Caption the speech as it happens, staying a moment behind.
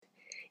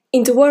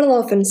In the world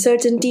of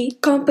uncertainty,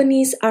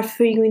 companies are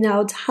figuring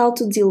out how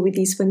to deal with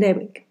this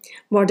pandemic.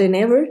 More than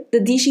ever, the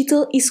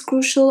digital is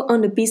crucial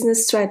on the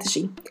business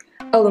strategy.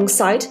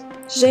 Alongside,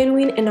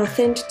 genuine and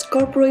authentic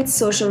corporate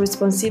social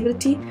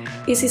responsibility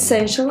is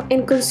essential,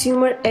 and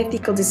consumer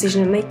ethical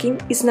decision making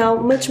is now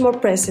much more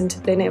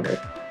present than ever.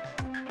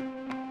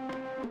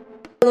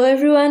 Hello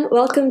everyone,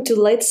 welcome to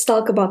Let's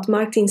Talk About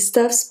Marketing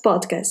Stuff's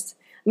podcast.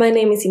 My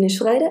name is Inês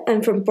Ferreira,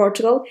 I'm from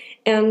Portugal,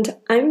 and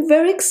I'm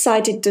very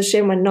excited to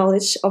share my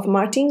knowledge of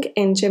marketing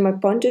and share my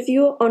point of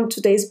view on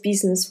today's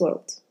business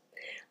world.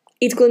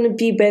 It couldn't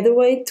be a better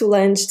way to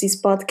launch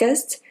this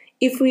podcast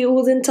if we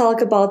wouldn't talk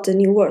about the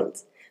new world.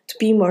 To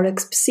be more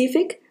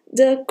specific,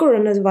 the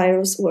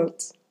coronavirus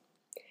world.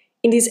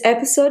 In this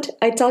episode,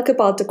 I talk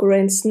about the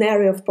current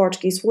scenario of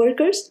Portuguese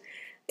workers,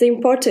 the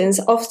importance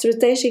of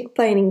strategic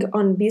planning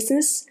on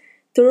business,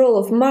 the role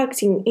of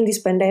marketing in this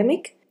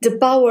pandemic, the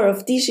power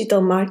of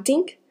digital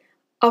marketing,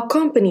 how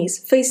companies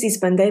face this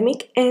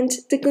pandemic, and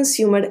the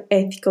consumer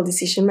ethical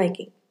decision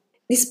making.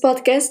 This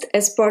podcast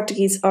has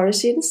Portuguese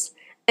origins,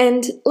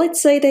 and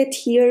let's say that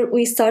here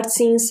we start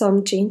seeing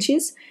some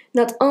changes,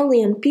 not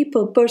only on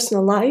people's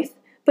personal life,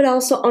 but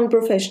also on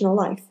professional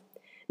life.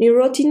 New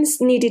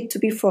routines needed to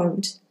be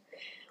formed.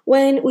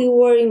 When we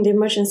were in the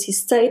emergency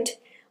state,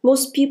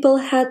 most people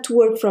had to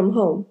work from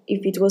home,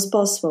 if it was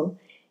possible.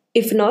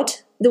 If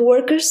not, the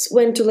workers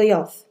went to lay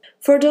off.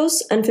 For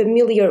those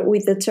unfamiliar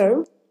with the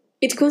term,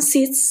 it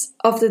consists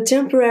of the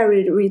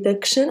temporary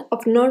reduction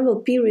of normal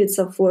periods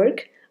of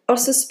work or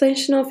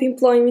suspension of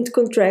employment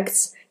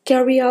contracts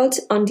carried out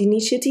on the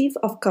initiative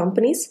of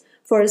companies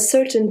for a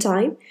certain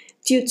time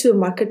due to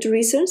market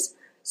reasons,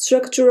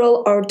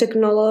 structural or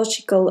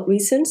technological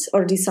reasons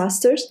or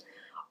disasters,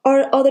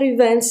 or other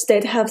events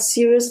that have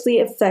seriously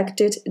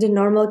affected the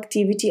normal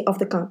activity of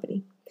the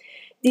company.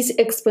 This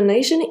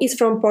explanation is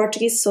from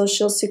Portuguese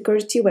Social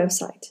Security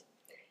website.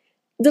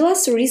 The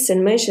last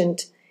reason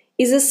mentioned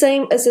is the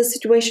same as the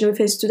situation we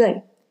face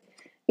today.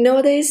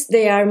 Nowadays,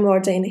 there are more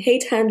than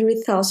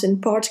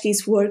 800,000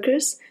 Portuguese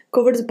workers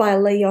covered by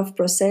layoff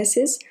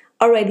processes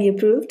already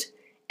approved,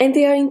 and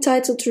they are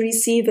entitled to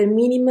receive a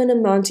minimum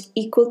amount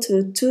equal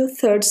to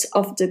 2/3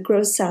 of the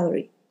gross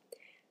salary.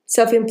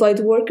 Self-employed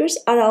workers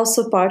are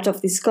also part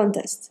of this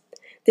contest.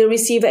 They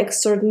receive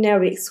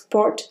extraordinary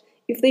support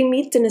if they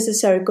meet the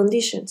necessary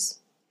conditions.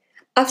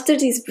 After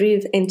this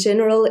brief and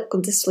general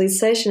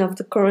contextualization of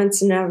the current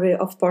scenario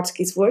of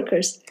Portuguese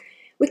workers,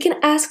 we can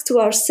ask to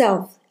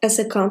ourselves, as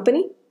a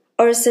company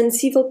or as a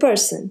civil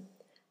person,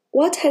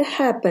 what had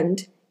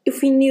happened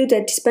if we knew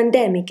that this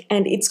pandemic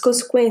and its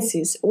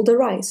consequences would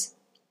arise?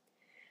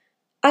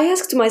 I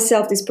asked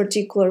myself this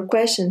particular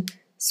question.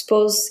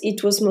 Suppose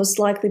it was most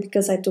likely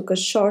because I took a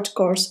short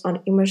course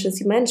on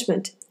emergency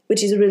management,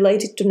 which is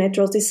related to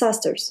natural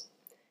disasters.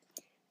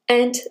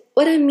 And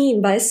what I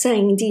mean by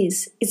saying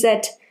this is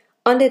that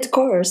on that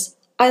course,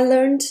 I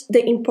learned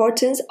the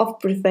importance of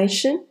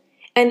prevention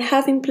and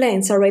having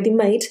plans already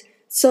made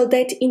so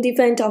that in the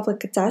event of a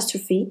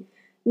catastrophe,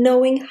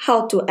 knowing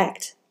how to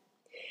act.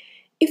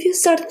 If you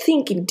start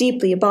thinking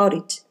deeply about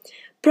it,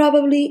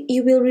 probably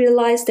you will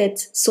realize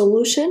that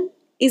solution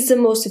is the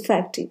most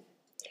effective.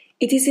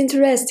 It is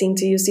interesting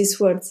to use this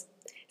word,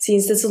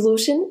 since the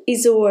solution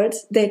is a word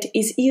that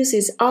is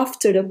used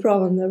after the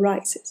problem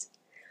arises.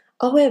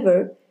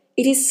 However,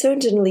 it is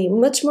certainly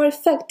much more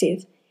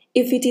effective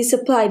if it is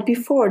applied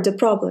before the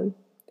problem.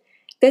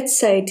 That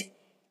said,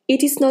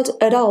 it is not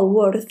at all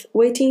worth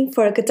waiting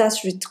for a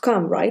catastrophe to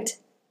come, right?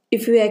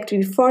 If we act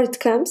before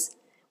it comes,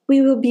 we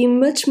will be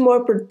much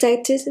more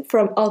protected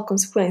from all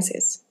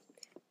consequences.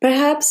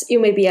 Perhaps you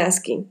may be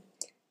asking,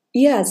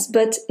 yes,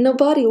 but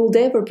nobody would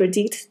ever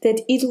predict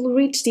that it will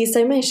reach these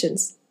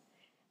dimensions.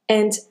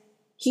 And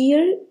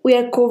here we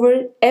are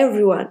covering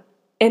everyone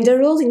and their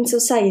role in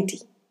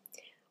society,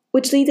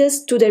 which leads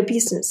us to their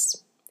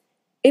business.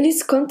 In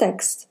this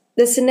context,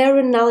 the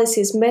scenario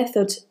analysis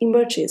method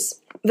emerges,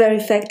 very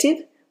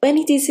effective when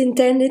it is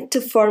intended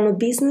to form a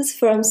business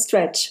from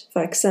scratch,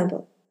 for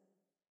example.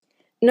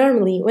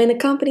 Normally, when a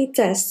company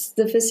tests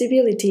the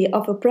feasibility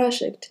of a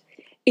project,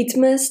 it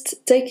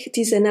must take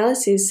this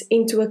analysis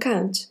into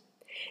account.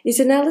 This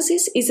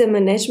analysis is a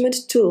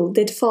management tool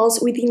that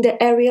falls within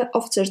the area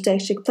of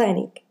strategic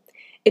planning.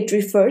 It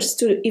refers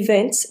to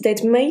events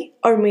that may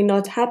or may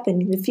not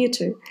happen in the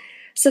future,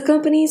 so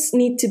companies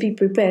need to be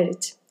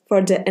prepared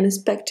for the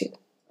unexpected.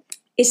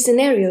 Each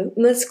scenario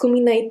must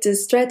culminate the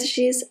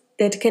strategies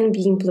that can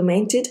be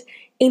implemented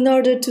in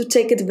order to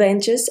take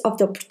advantage of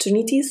the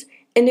opportunities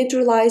and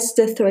neutralize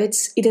the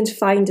threats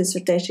identified in the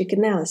strategic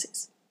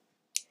analysis.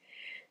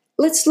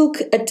 Let's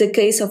look at the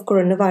case of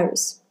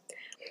coronavirus.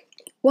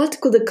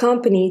 What could a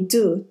company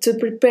do to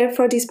prepare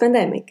for this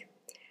pandemic?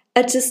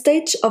 At the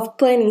stage of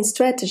planning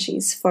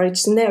strategies for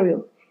each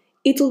scenario,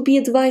 it would be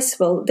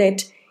advisable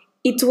that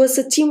it was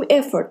a team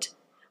effort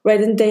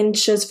rather than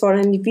just for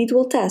an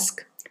individual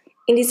task.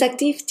 In this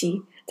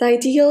activity, the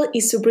ideal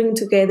is to bring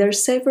together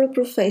several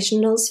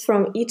professionals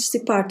from each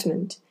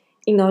department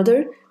in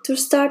order to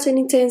start an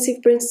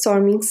intensive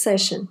brainstorming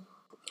session.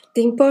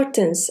 The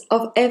importance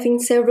of having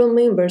several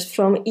members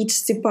from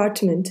each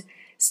department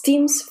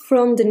stems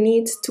from the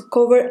need to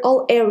cover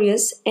all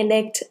areas and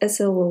act as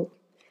a whole.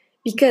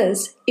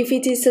 Because if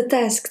it is a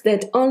task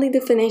that only the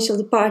financial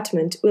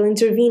department will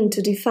intervene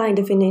to define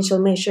the financial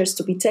measures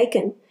to be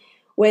taken,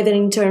 whether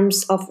in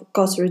terms of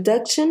cost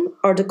reduction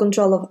or the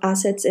control of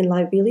assets and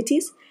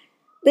liabilities,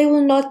 they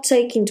will not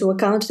take into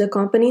account the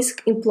company's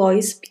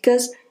employees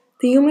because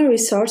the human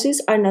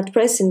resources are not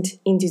present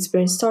in this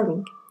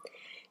brainstorming.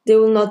 They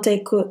will not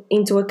take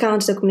into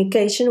account the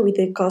communication with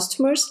the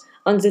customers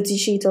on the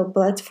digital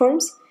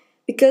platforms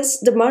because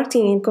the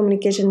marketing and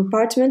communication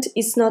department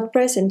is not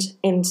present,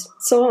 and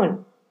so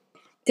on.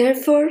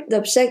 Therefore, the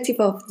objective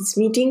of this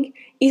meeting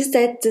is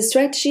that the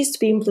strategies to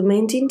be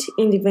implemented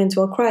in the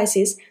eventual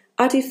crisis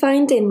are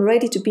defined and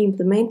ready to be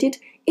implemented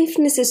if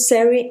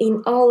necessary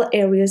in all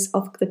areas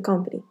of the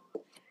company.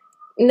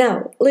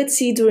 Now, let's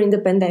see during the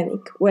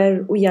pandemic,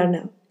 where we are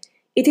now.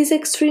 It is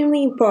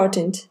extremely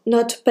important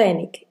not to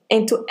panic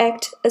and to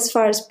act as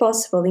far as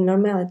possible in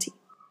normality.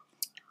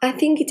 I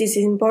think it is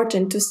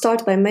important to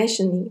start by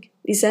mentioning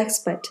this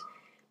aspect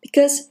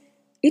because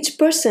each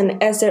person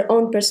has their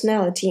own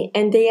personality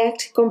and they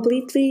act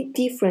completely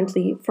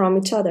differently from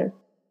each other.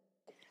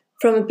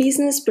 From a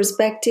business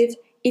perspective,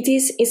 it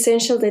is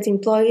essential that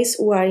employees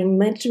who are in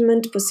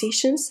management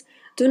positions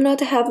do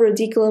not have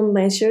radical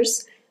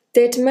measures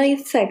that may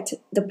affect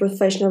the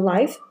professional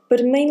life,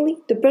 but mainly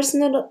the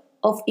personal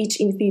of each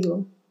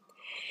individual.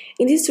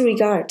 In this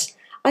regard,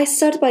 I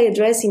start by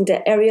addressing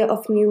the area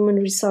of human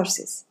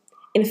resources.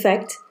 In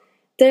fact,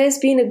 there has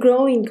been a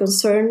growing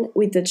concern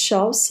with the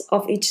jobs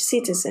of each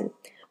citizen,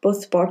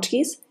 both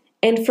Portuguese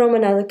and from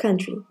another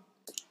country.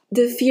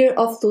 The fear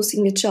of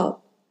losing a job,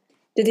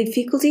 the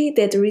difficulty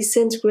that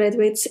recent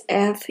graduates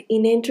have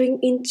in entering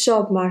in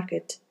job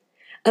market,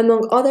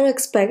 among other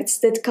aspects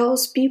that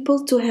cause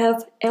people to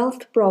have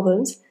health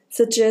problems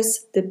such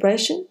as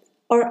depression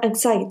or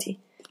anxiety.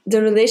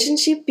 The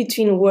relationship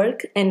between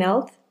work and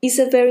health is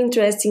a very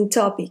interesting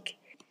topic,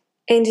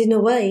 and in a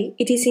way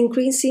it is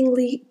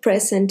increasingly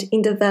present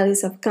in the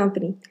values of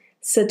company,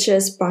 such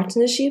as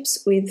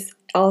partnerships with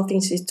health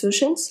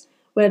institutions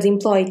where the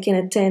employee can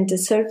attend the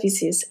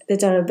services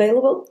that are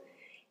available,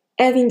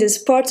 having the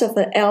support of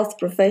a health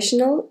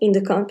professional in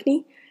the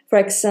company, for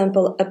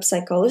example a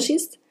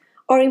psychologist,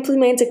 or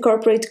implement a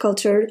corporate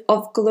culture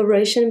of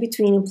collaboration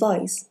between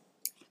employees.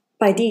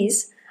 By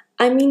this,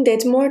 I mean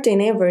that more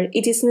than ever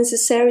it is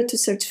necessary to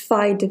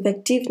certify the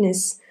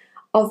effectiveness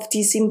of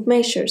these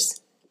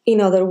measures.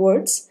 In other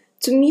words,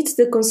 to meet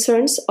the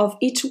concerns of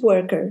each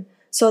worker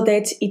so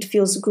that it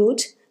feels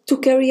good to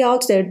carry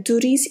out their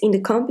duties in the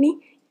company,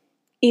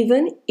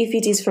 even if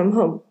it is from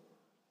home.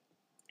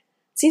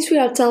 Since we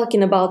are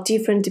talking about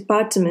different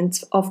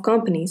departments of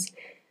companies,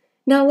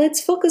 now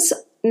let's focus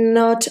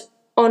not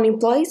on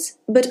employees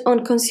but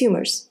on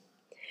consumers.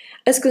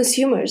 As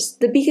consumers,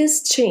 the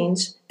biggest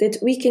change that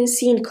we can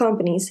see in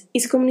companies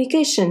is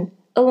communication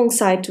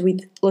alongside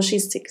with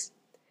logistics.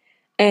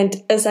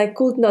 And as I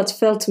could not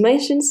fail to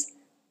mention,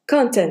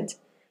 content.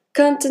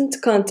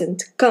 Content,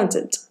 content,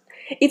 content.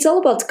 It's all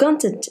about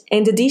content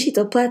and the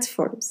digital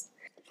platforms.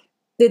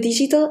 The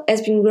digital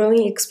has been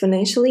growing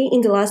exponentially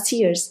in the last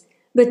years,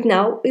 but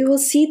now we will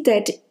see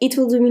that it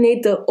will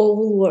dominate the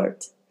whole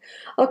world.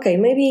 Okay,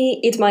 maybe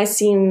it might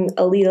seem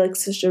a little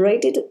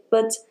exaggerated,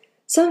 but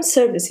some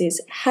services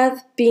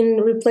have been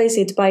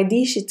replaced by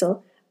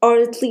digital, or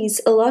at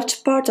least a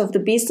large part of the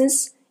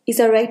business is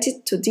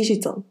directed to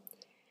digital.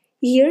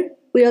 Here,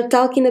 we are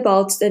talking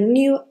about the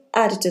new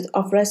attitude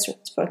of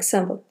restaurants, for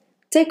example,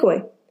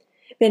 takeaway.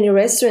 Many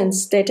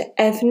restaurants that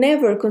have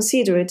never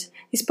considered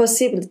this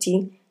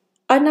possibility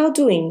are now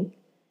doing,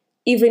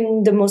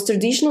 even the most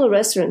traditional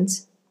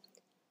restaurants.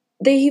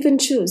 They even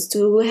choose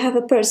to have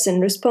a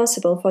person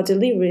responsible for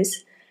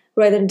deliveries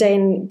rather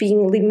than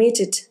being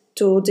limited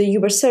to the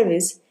Uber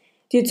service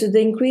due to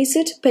the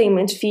increased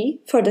payment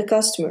fee for the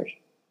customer.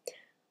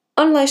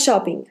 Online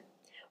shopping.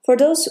 For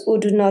those who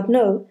do not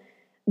know,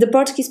 the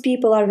Portuguese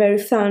people are very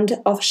fond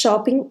of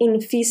shopping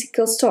in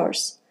physical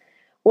stores,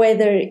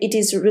 whether it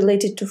is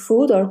related to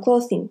food or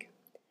clothing.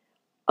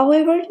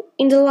 However,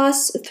 in the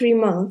last 3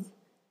 months,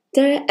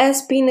 there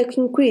has been an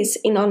increase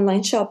in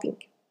online shopping.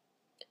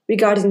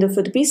 Regarding the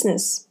food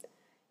business,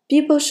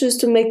 people choose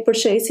to make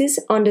purchases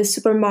on the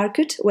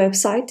supermarket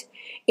website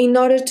in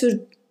order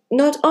to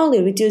not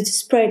only reduce the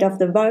spread of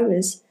the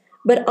virus,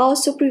 but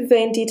also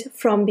prevent it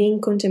from being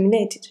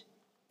contaminated.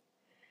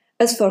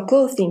 As for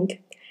clothing,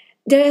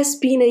 there has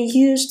been a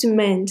huge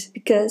demand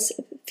because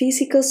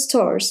physical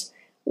stores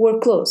were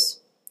closed.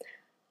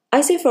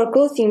 I say for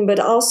clothing, but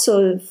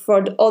also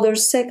for the other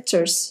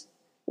sectors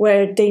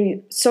where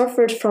they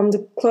suffered from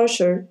the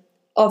closure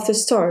of the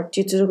store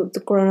due to the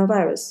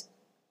coronavirus.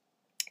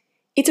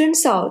 It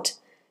turns out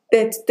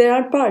that there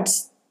are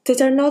parts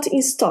that are not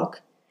in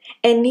stock,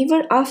 and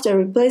even after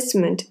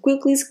replacement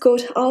quickly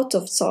got out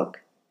of stock.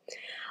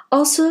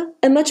 Also,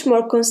 a much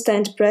more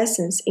constant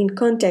presence in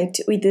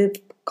contact with the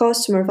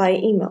customer via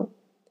email.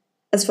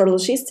 As for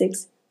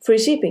logistics, free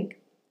shipping.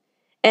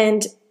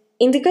 And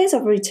in the case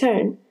of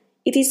return,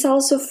 It is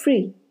also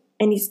free,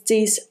 and it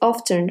is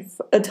often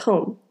at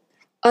home.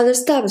 Other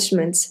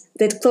establishments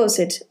that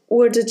closed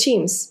were the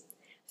gyms.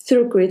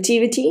 Through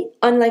creativity,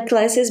 online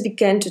classes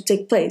began to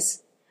take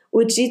place,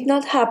 which did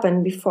not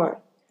happen before,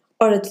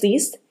 or at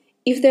least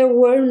if there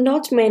were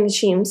not many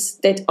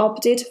gyms that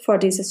opted for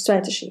this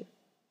strategy.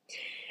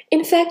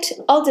 In fact,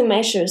 all the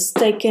measures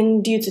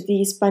taken due to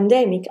this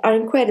pandemic are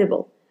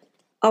incredible.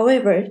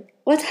 However,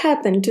 what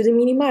happened to the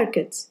mini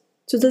markets,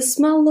 to the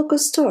small local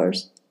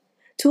stores,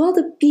 to all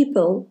the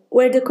people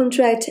where the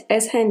contract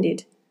has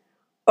ended,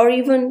 or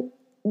even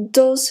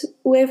those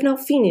who have now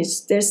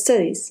finished their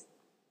studies?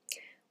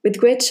 With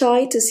great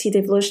joy to see the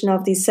evolution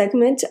of this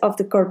segment of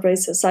the corporate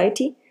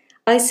society,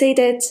 I say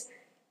that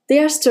they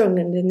are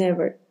stronger than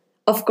ever.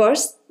 Of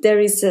course, there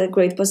is a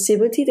great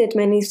possibility that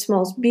many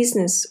small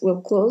businesses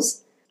will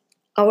close.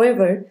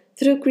 However,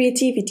 through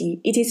creativity,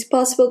 it is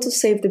possible to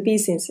save the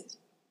businesses.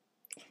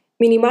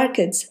 Mini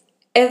markets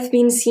have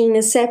been seen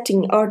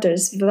accepting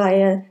orders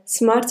via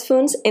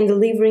smartphones and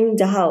delivering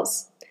the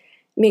house,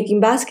 making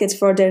baskets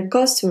for their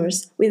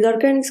customers with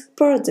organic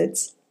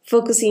products,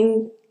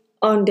 focusing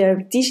on their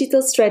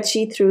digital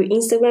strategy through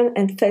Instagram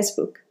and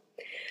Facebook.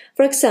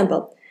 For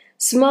example,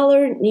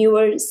 smaller,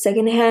 newer,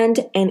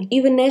 second-hand, and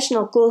even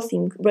national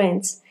clothing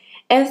brands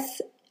have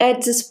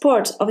had the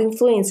support of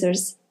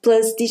influencers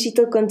plus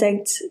digital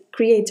content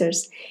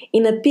creators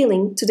in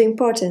appealing to the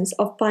importance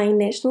of buying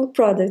national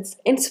products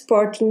and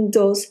supporting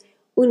those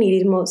who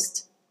need it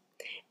most.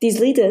 This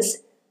leads us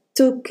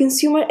to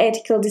consumer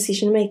ethical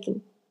decision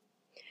making.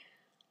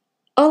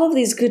 All of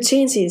these good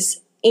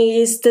changes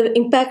is the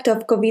impact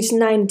of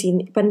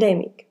COVID-19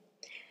 pandemic.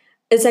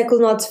 As I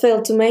could not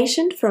fail to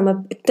mention from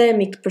a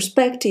pandemic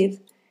perspective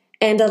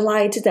and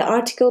highlight the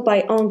article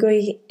by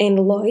Ongoy and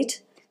Lloyd,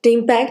 the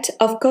impact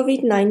of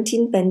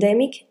COVID-19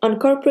 pandemic on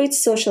corporate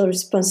social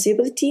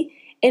responsibility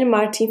and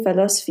marketing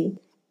philosophy,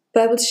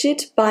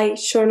 published by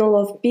Journal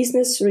of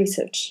Business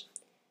Research.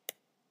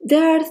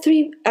 There are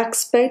three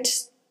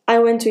aspects I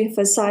want to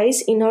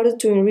emphasize in order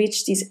to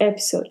enrich this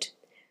episode: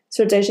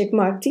 strategic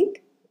marketing,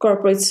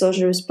 corporate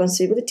social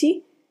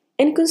responsibility,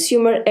 and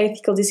consumer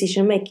ethical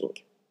decision making.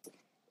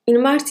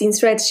 In marketing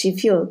strategy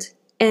field,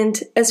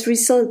 and as a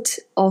result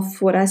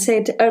of what I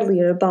said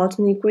earlier about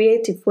new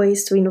creative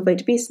ways to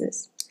innovate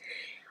business,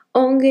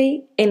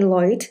 Onge and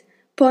Lloyd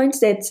point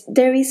that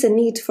there is a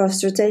need for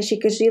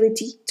strategic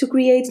agility to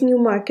create new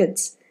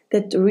markets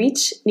that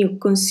reach new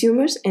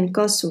consumers and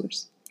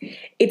customers.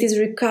 It is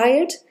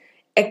required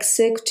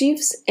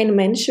executives and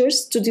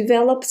managers to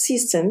develop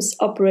systems,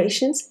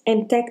 operations,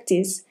 and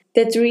tactics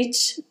that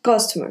reach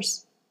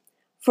customers.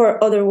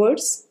 For other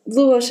words,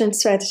 Blue Ocean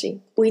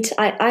Strategy, which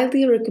I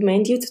highly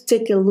recommend you to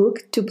take a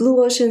look to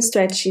Blue Ocean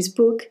Strategy's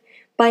book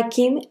by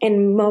Kim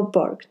and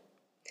Moborg.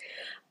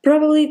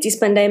 Probably this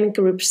pandemic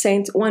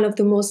represents one of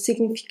the most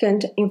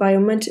significant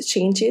environmental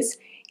changes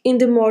in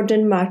the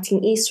modern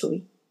marketing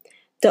history.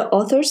 The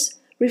authors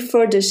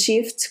refer the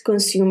shift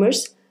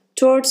consumers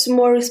towards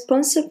more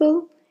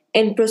responsible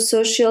and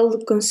pro-social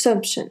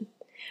consumption,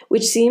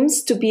 which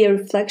seems to be a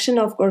reflection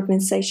of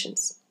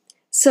organizations.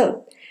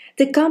 So,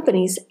 the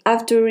companies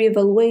have to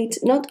reevaluate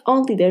not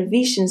only their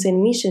visions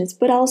and missions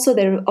but also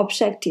their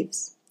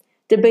objectives,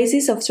 the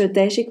basis of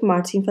strategic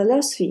marketing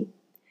philosophy.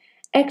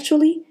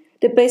 Actually,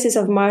 the basis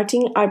of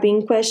marketing are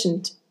being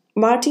questioned.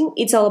 Marketing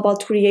is all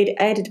about create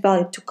added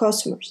value to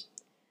customers.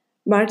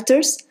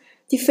 Marketers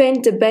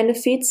defend the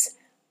benefits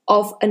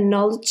of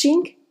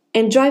acknowledging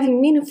and driving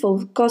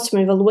meaningful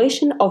customer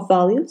evaluation of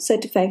value,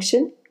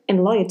 satisfaction,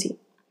 and loyalty.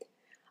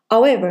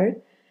 However,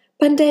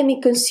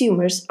 pandemic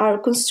consumers are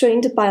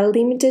constrained by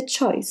limited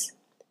choice,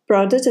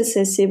 product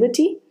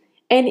accessibility,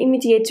 and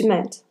immediate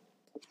demand.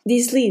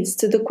 This leads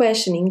to the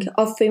questioning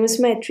of famous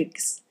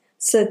metrics,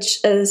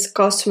 such as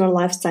customer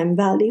lifetime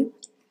value,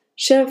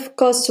 share of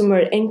customer,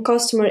 and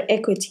customer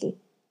equity.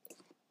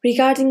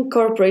 Regarding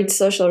corporate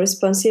social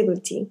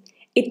responsibility,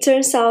 it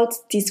turns out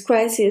this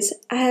crisis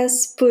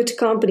has put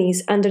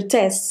companies under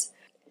tests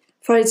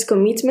for its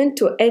commitment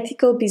to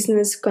ethical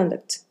business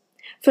conduct.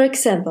 For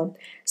example,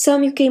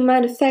 some UK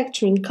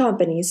manufacturing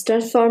companies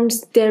transformed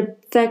their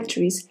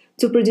factories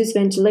to produce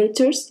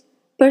ventilators,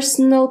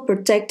 personal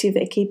protective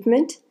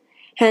equipment,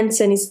 hand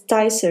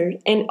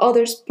sanitizer, and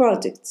other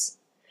products,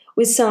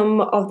 with some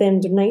of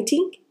them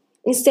donating,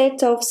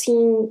 instead of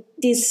seeing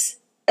this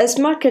as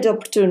market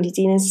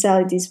opportunity and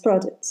selling these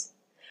products.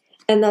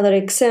 Another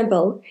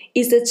example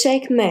is the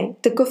Jack Ma,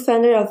 the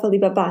co-founder of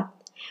Alibaba,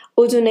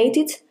 who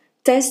donated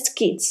test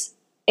kits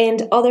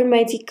and other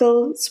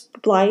medical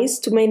supplies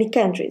to many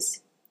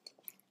countries.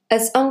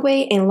 As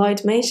Onway and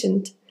Lloyd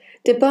mentioned,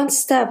 the bond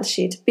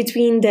established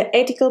between the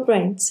ethical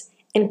brands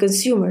and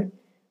consumer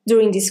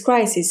during this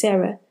crisis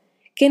era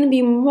can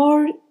be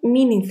more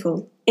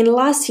meaningful and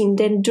lasting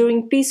than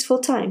during peaceful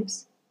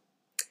times.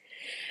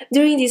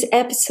 During this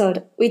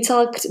episode, we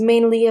talked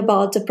mainly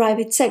about the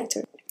private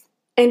sector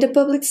and the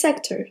public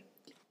sector.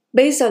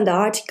 Based on the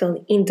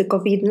article in the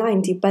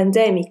COVID-19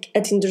 pandemic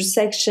at the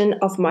intersection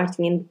of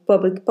marketing and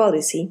public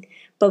policy,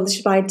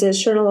 published by the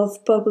Journal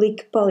of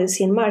Public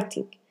Policy and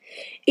Marketing,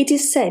 it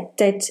is said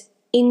that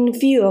in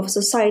view of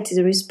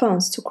society's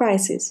response to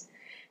crisis,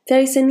 there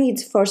is a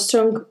need for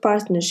strong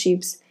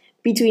partnerships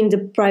between the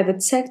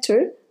private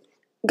sector,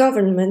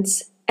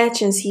 governments,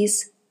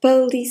 agencies,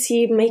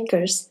 policy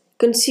makers,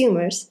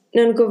 consumers,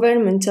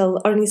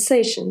 non-governmental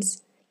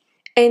organizations,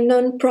 and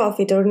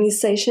non-profit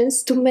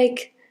organizations to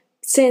make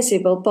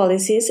sensible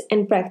policies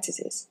and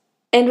practices,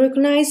 and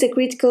recognize the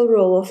critical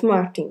role of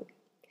marketing.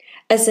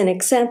 As an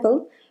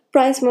example,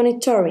 price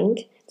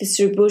monitoring,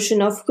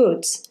 distribution of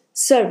goods,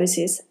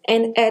 services,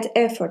 and ad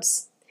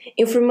efforts,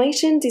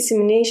 information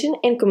dissemination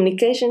and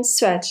communication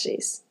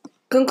strategies.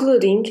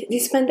 Concluding,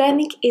 this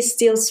pandemic is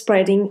still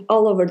spreading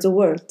all over the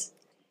world,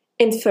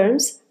 and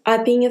firms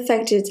are being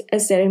affected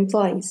as their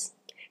employees.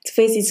 To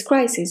face this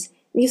crisis,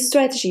 new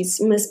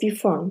strategies must be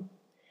formed.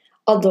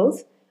 Although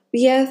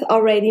we have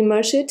already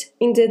emerged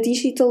in the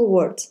digital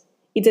world,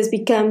 it has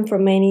become for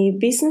many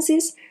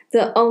businesses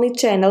the only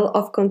channel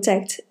of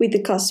contact with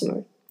the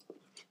customer.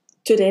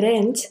 To that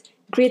end,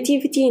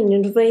 creativity and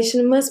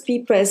innovation must be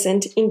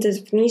present in the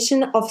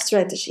definition of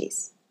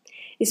strategies.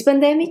 This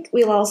pandemic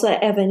will also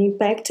have an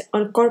impact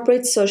on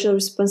corporate social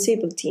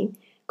responsibility,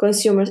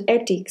 consumer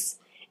ethics,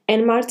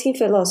 and marketing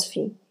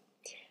philosophy.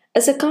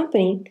 As a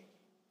company,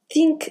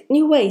 think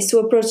new ways to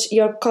approach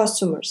your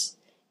customers.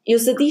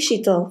 Use the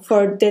digital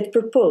for that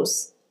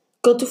purpose.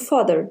 Go to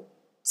further.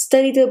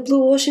 Study the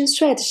Blue Ocean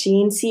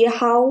strategy and see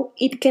how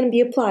it can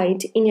be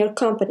applied in your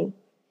company.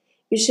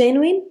 Be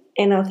genuine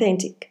and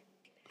authentic.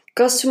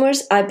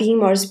 Customers are being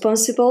more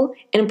responsible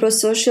and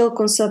pro-social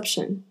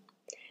consumption.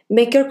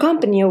 Make your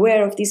company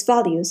aware of these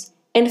values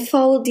and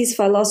follow this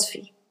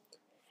philosophy.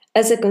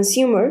 As a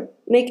consumer,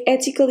 make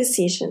ethical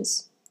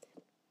decisions.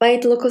 Buy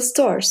at local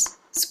stores.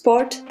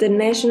 Support the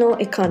national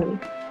economy.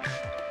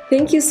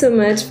 Thank you so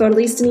much for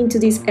listening to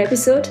this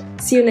episode.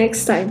 See you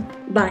next time.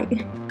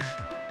 Bye.